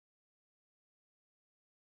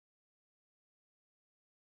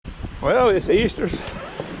Well, it's Easter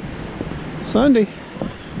Sunday.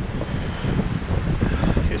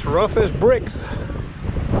 It's rough as bricks.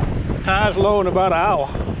 Tide's low in about an hour.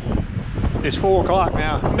 It's 4 o'clock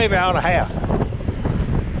now, maybe an hour and a half.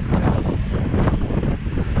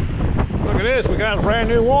 Look at this, we got a brand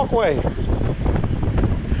new walkway.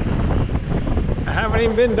 I haven't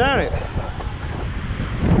even been down it.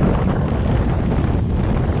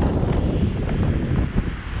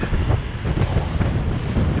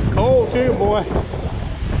 It's cold too, boy.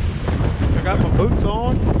 I got my boots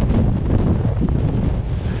on.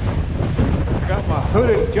 I got my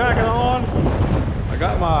hooded jacket on. I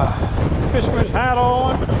got my fisherman's hat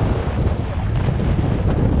on.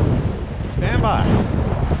 Stand by.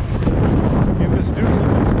 Give this Deus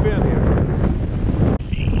a spin here.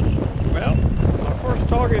 Well, our first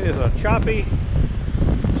target is a choppy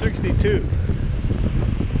 62.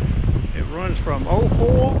 It runs from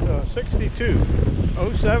 04 to 62,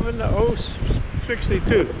 07 to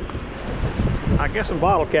 62. I guess a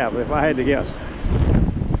bottle cap if I had to guess.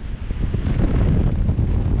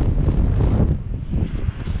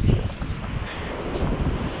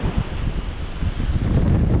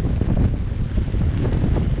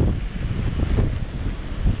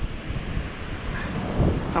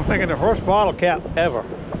 I'm thinking the first bottle cap ever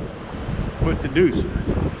with the Deus.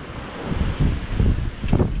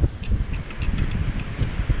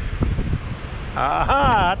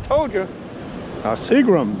 Aha, I told you.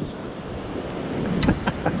 Seagrams.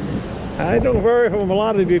 I don't vary from a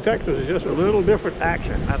lot of detectors. It's just a little different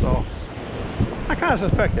action, that's all. I kind of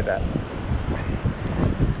suspected that.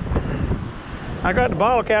 I got the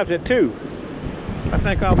bottle caps at 2. I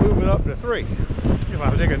think I'll move it up to 3. If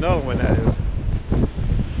I take another one, that is.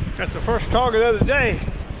 That's the first target of the day.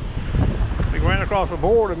 We ran across the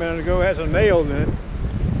board a minute ago, had some nails in it.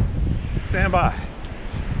 Stand by.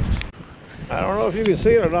 I don't know if you can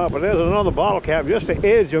see it or not, but there's another bottle cap, just the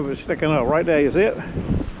edge of it sticking up right there. You see it?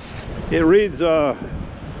 It reads 04.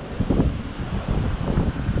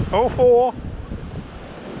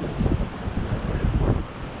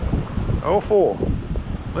 04.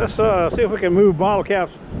 Let's see if we can move bottle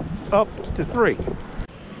caps up to 3.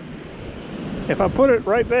 If I put it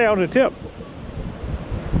right there on the tip,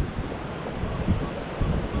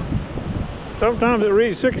 sometimes it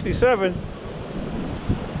reads 67,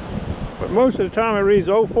 but most of the time it reads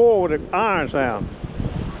 04 with an iron sound.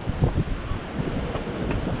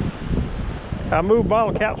 I moved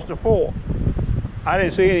bottle caps to 4. I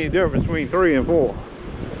didn't see any difference between 3 and 4.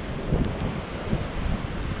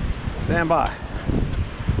 Stand by.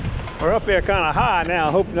 We're up here kind of high now,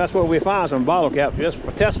 hoping that's where we find some bottle caps just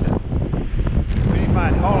for testing.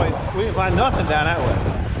 We didn't find nothing down that way.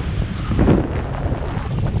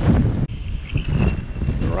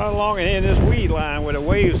 We're right along in this weed line where the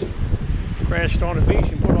waves crashed on the beach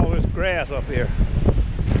and put all this grass up here.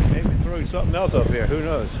 Maybe threw something else up here, who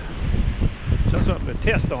knows. Just something to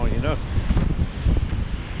test on, you know.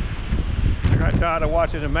 I got tired of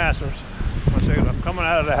watching the Masters. I'm coming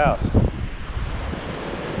out of the house.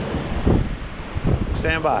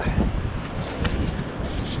 Stand by.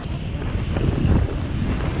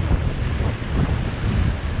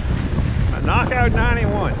 A knockout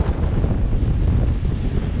 91.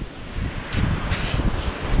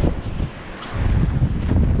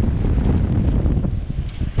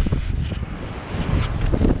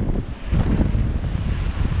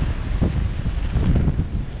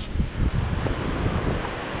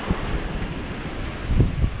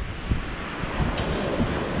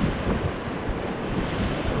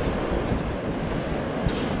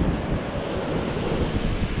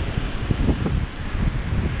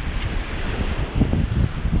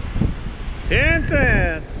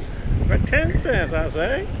 $0.10. But 10 cents, I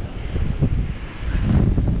say.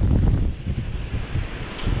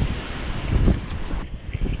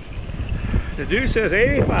 The Deus says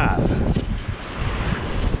 85.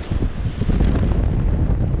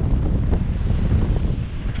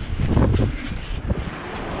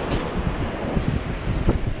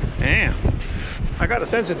 Damn. I got a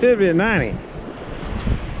sensitivity of 90.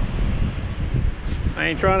 I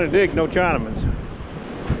ain't trying to dig no Chinamans.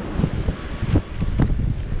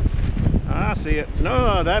 I see it.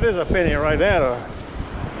 No, that is a penny right there.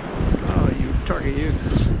 Oh, you turkey, you.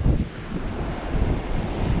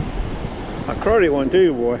 A cruddy one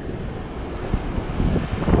too, boy.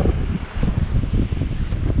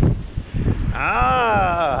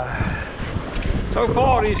 Ah. So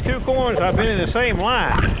far, these 2 coins have been in the same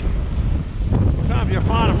line. Sometimes you'll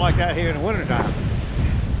find them like that here in the wintertime.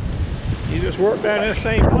 You just work down this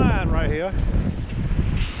same line right here.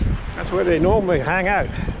 That's where they normally hang out.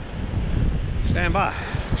 Stand by.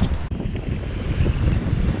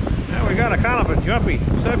 We got a kind of a jumpy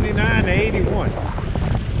 79 to 81. I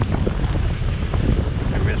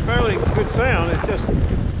mean, it's fairly good sound, it's just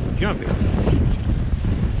jumpy.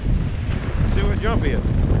 See what jumpy is.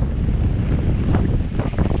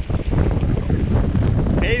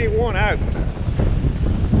 81 out.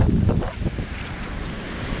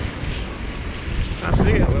 I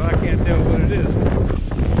see it, but I can't tell what it is.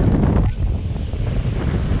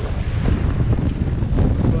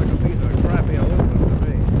 Looks like a piece of crappy aluminum to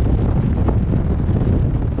me.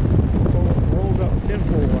 Rolled up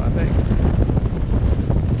tinfoil, I think.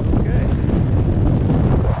 Okay.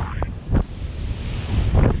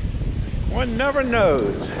 One never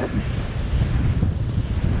knows.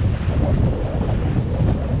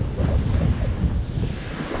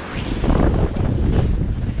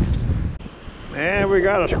 And we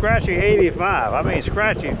got a scratchy 85. I mean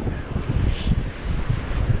scratchy.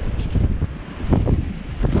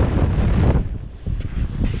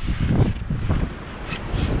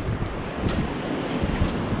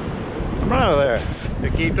 Come out of there,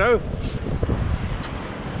 Chiquito.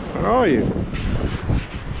 Where are you?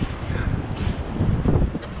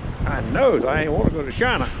 I know I ain't want to go to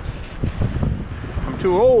China. I'm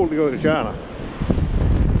too old to go to China.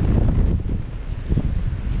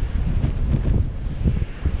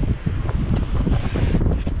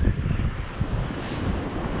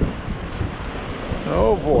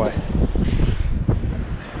 Oh boy.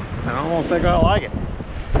 I don't think I like it.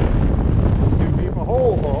 Give me a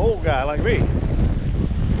hole for an old guy like me.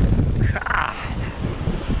 God.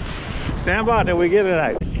 Stand by till we get it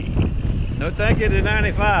out. No thank you to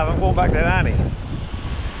 95. I'm going back to 90.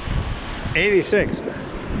 86.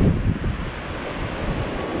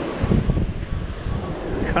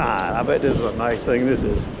 God, I bet this is a nice thing this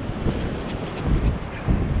is.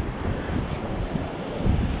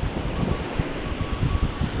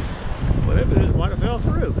 Whatever this might have fell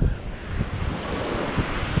through.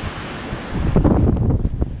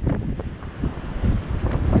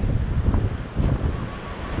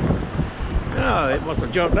 Oh, it must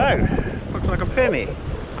have jumped out. Looks like a penny.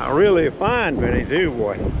 A really fine penny too,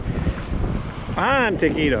 boy. Fine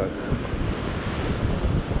taquito.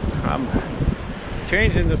 I'm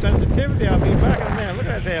changing the sensitivity. I'll be back in a minute. Look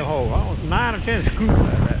at that damn hole. Almost 9 or 10 screws out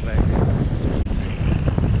of that thing.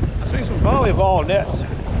 I see some volleyball nets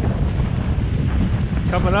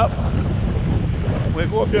coming up. We'll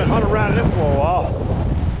go up there and hunt around them for a while.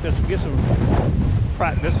 Just to get some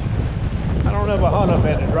practice. I don't ever hunt up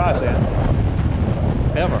in the dry sand.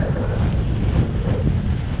 Ever.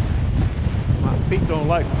 My feet don't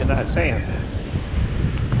like that sand.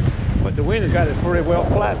 But the wind has got it pretty well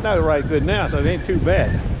flattened out right good now, so it ain't too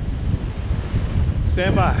bad.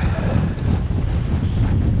 Stand by.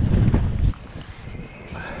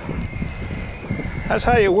 That's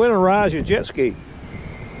how you winterize your jet ski.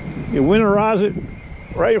 You winterize it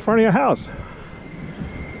right in front of your house.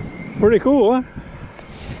 Pretty cool, huh?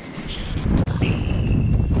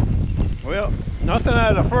 Well, nothing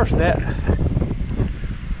out of the first net.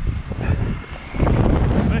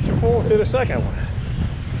 Venture forward to the second one.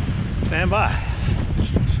 Stand by.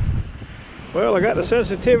 Well, I got the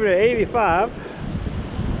sensitivity of 85,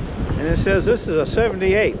 and it says this is a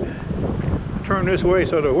 78. I'll turn this way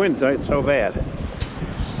so the wind ain't so bad.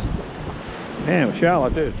 Damn, shallow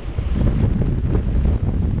too.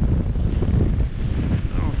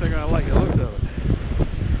 I don't think I like the looks of it.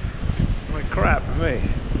 It's like crap for me.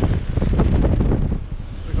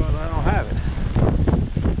 Because I don't have it.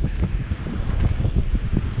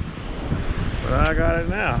 But I got it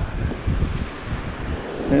now.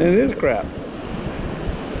 And it is crap.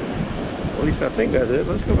 At least I think that's it.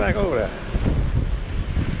 Let's go back over there.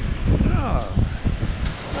 Oh,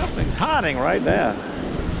 something's hiding right there.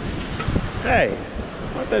 Hey,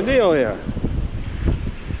 what's the deal here?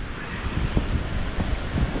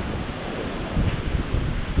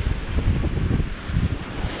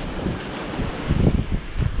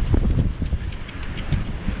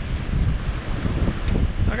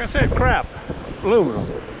 Like I said, crap. Aluminum.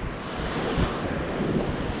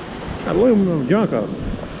 Aluminum junko.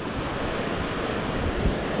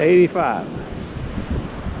 85.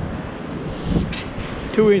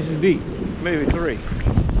 2 inches deep, maybe 3.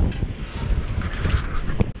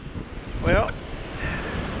 Well,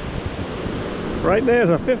 right there's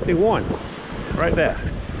a 51. Right there.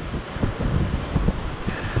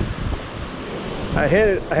 I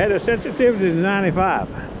had a sensitivity to 95.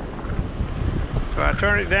 So I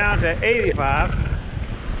turned it down to 85.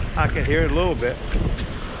 I can hear it a little bit.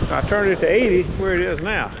 So I turned it to 80, where it is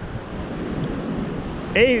now.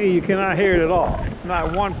 80, you cannot hear it at all.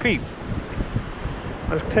 Not one peep.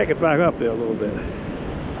 Let's take it back up there a little bit.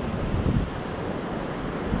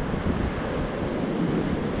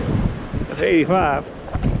 85.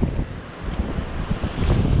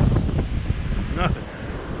 Nothing.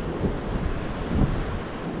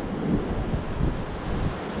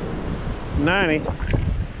 It's 90.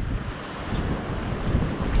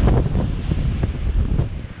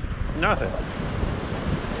 Nothing.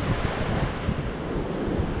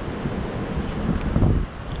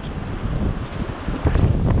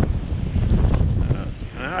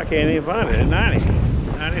 I can't even find it at 90.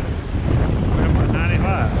 90. Where am I?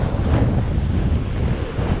 95.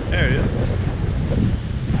 There it is.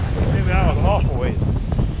 Maybe I was off a ways.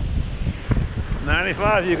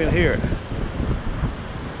 95, you can hear it.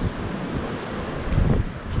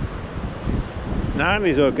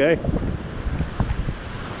 90's okay.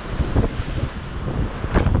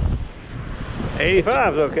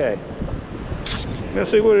 85's okay. Let's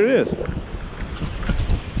see what it is.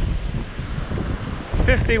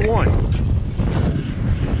 51.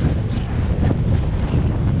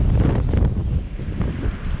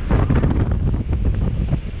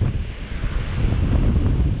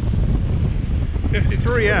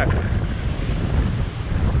 Active.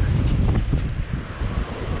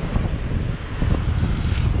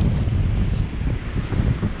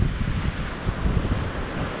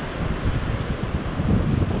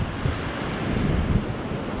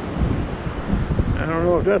 I don't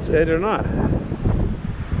know if that's it or not.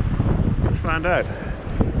 Let's find out.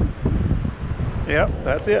 Yep,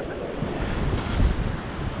 that's it.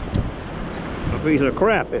 A piece of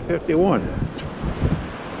crap at 51.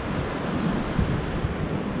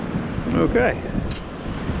 Okay.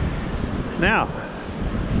 Now,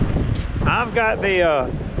 I've got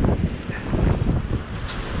the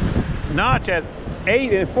notch at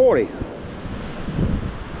 8 and 40.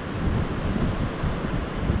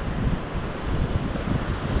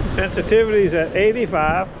 Sensitivity's at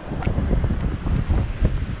 85.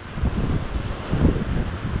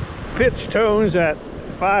 Pitch tone's at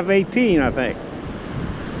 518, I think.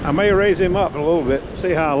 I may raise him up a little bit,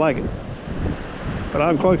 see how I like it. But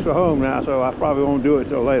I'm close to home now, so I probably won't do it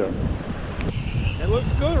till later. It looks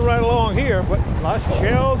good right along here, but lots of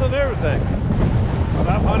shells and everything. But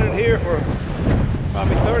I've hunted here for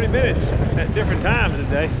probably 30 minutes at different times of the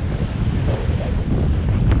day.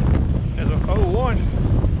 There's a 01,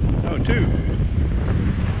 02.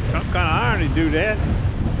 Some kind of irony do that.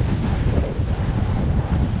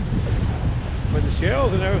 But the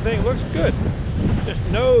shells and everything looks good. Just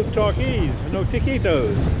no turkeys, no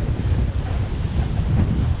tiquitos.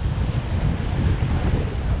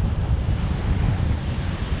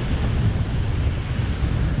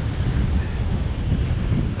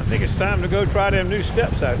 I think it's time to go try them new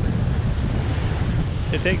steps out.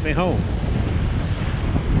 They take me home.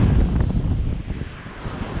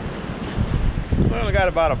 Well, I got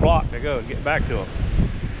about a block to go to get back to them.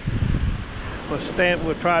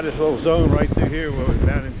 We'll try this little zone right through here where we're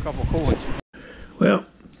down in a couple corners. Well,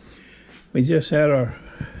 we just had our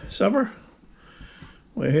supper.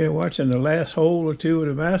 We're here watching the last hole or two of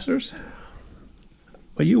the Masters.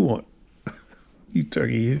 What do you want? You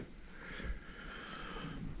turkey, you.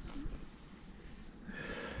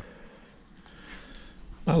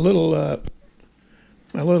 My little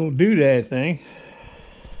doodad thing.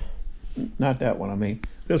 Not that one, I mean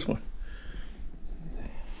this one.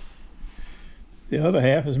 The other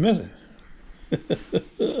half is missing.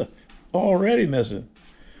 Already missing.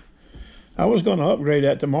 I was going to upgrade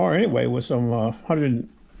that tomorrow anyway with some 100,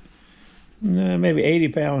 maybe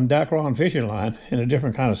 80-pound Dacron fishing line in a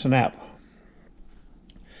different kind of snap.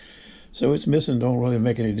 So it's missing don't really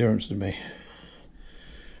make any difference to me.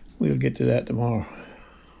 We'll get to that tomorrow.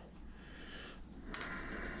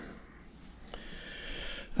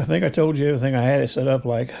 I think I told you everything I had it set up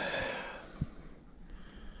like.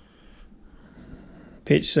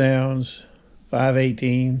 Pitch sounds,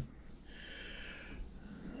 518.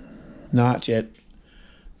 Notch at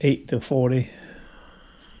 8 to 40.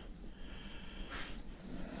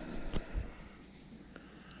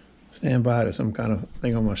 Stand by to some kind of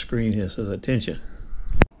thing on my screen here says attention.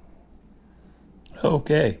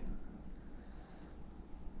 Okay.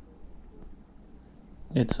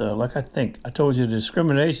 It's like I think I told you, the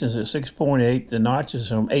discrimination is at 6.8. The notch is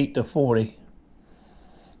from 8 to 40.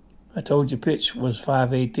 I told you pitch was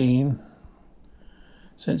 518.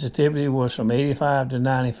 Sensitivity was from 85 to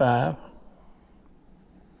 95.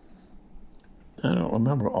 I don't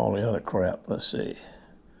remember all the other crap. Let's see.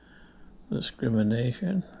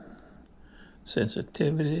 Discrimination.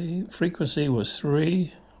 Sensitivity. Frequency was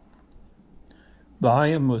 3.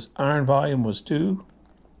 Iron volume was 2.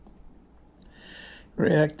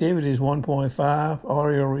 Reactivity is 1.5.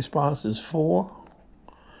 Audio response is 4.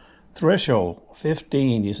 Threshold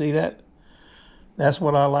 15. You see that? That's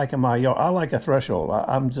what I like in my yard. I like a threshold.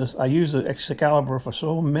 I use the Excalibur for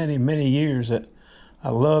so many years that I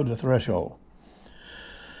love the threshold.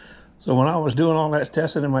 So when I was doing all that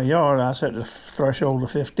testing in my yard, I set the threshold to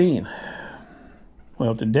 15.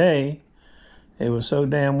 Well, today it was so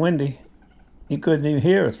damn windy, you couldn't even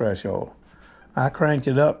hear a threshold. I cranked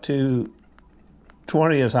it up to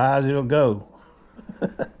 20, as high as it'll go.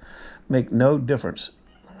 Make no difference.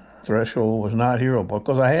 Threshold was not hearable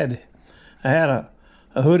because I had a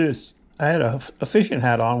hooded, I had a fishing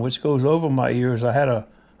hat on which goes over my ears. I had a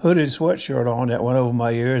hooded sweatshirt on that went over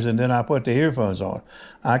my ears, and then I put the earphones on.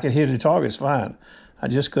 I could hear the targets fine. I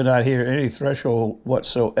just could not hear any threshold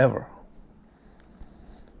whatsoever.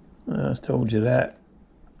 I told you that.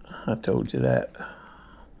 I told you that.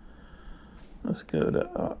 Let's go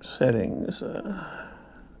to settings,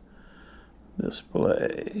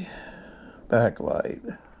 display,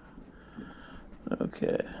 backlight.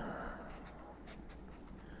 Okay.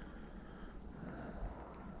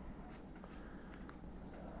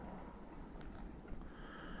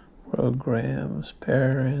 Programs,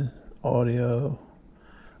 pairing, audio.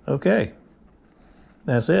 Okay,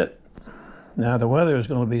 that's it. Now the weather is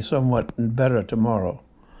going to be somewhat better tomorrow,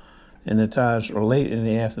 and the times are late in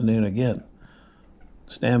the afternoon again.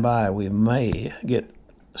 Stand by, we may get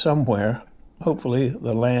somewhere, hopefully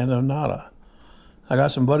the land of nada. I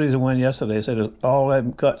got some buddies that went yesterday, said all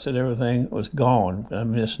them cuts and everything was gone. I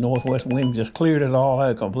mean, this northwest wind just cleared it all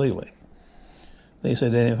out completely. They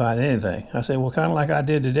said they didn't find anything. I said, well, kind of like I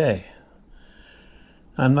did today.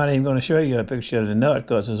 I'm not even going to show you a picture of the nut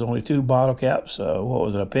because there's only 2 bottle caps. What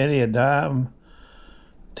was it, a penny, a dime,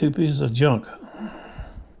 2 pieces of junk.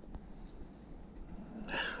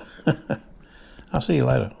 I'll see you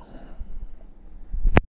later.